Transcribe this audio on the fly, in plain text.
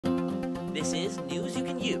This is news you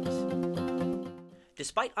can use.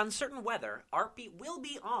 Despite uncertain weather, Art Beat will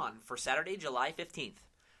be on for Saturday, July 15th.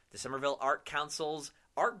 The Somerville Art Council's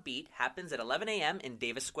Art Beat happens at 11 a.m. in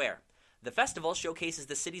Davis Square. The festival showcases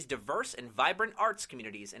the city's diverse and vibrant arts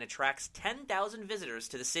communities and attracts 10,000 visitors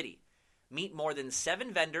to the city. Meet more than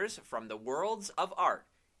 7 vendors from the worlds of art,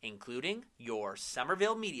 including your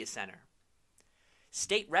Somerville Media Center.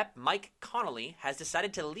 State Rep Mike Connolly has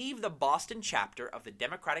decided to leave the Boston chapter of the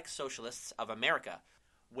Democratic Socialists of America,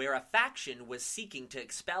 where a faction was seeking to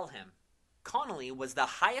expel him. Connolly was the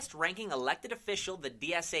highest-ranking elected official the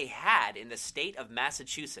DSA had in the state of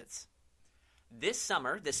Massachusetts. This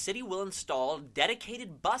summer, the city will install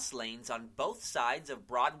dedicated bus lanes on both sides of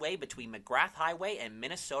Broadway between McGrath Highway and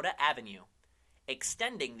Minnesota Avenue,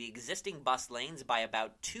 extending the existing bus lanes by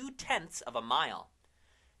about 0.2 of a mile.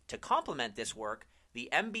 To complement this work, the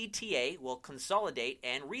MBTA will consolidate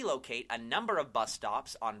and relocate a number of bus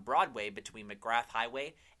stops on Broadway between McGrath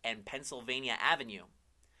Highway and Pennsylvania Avenue.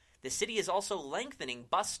 The city is also lengthening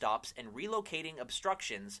bus stops and relocating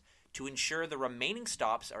obstructions to ensure the remaining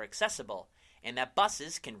stops are accessible and that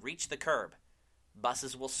buses can reach the curb.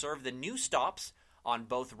 Buses will serve the new stops on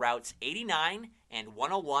both routes 89 and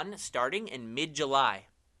 101 starting in mid-July.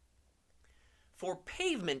 For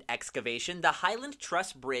pavement excavation, the Highland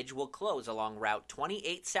Truss Bridge will close along Route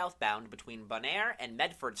 28 southbound between Bonaire and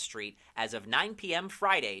Medford Street as of 9 p.m.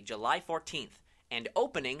 Friday, July 14th, and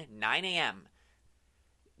opening 9 a.m.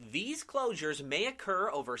 These closures may occur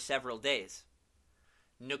over several days.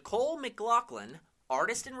 Nicole McLaughlin,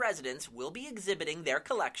 artist in residence, will be exhibiting their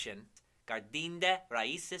collection, Jardín de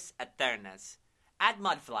Raíces Eternas, at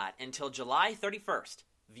Mudflat until July 31st.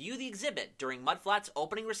 View the exhibit during Mudflat's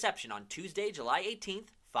opening reception on Tuesday, July 18th,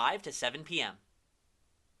 5 to 7 p.m.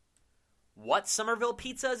 What Somerville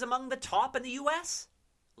pizza is among the top in the U.S.?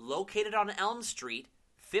 Located on Elm Street,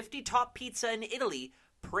 50 Top Pizza in Italy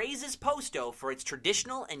praises Posto for its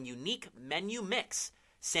traditional and unique menu mix,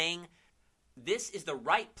 saying, "This is the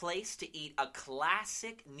right place to eat a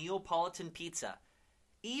classic Neapolitan pizza.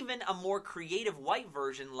 Even a more creative white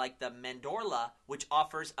version like the Mandorla, which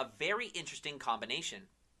offers a very interesting combination."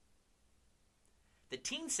 The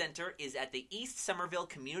Teen Center is at the East Somerville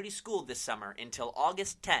Community School this summer until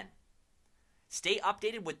August 10. Stay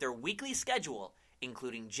updated with their weekly schedule,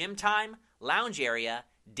 including gym time, lounge area,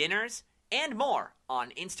 dinners, and more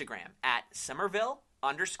on Instagram at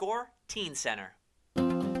Somerville_Teen Center.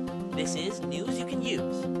 This is news you can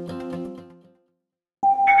use.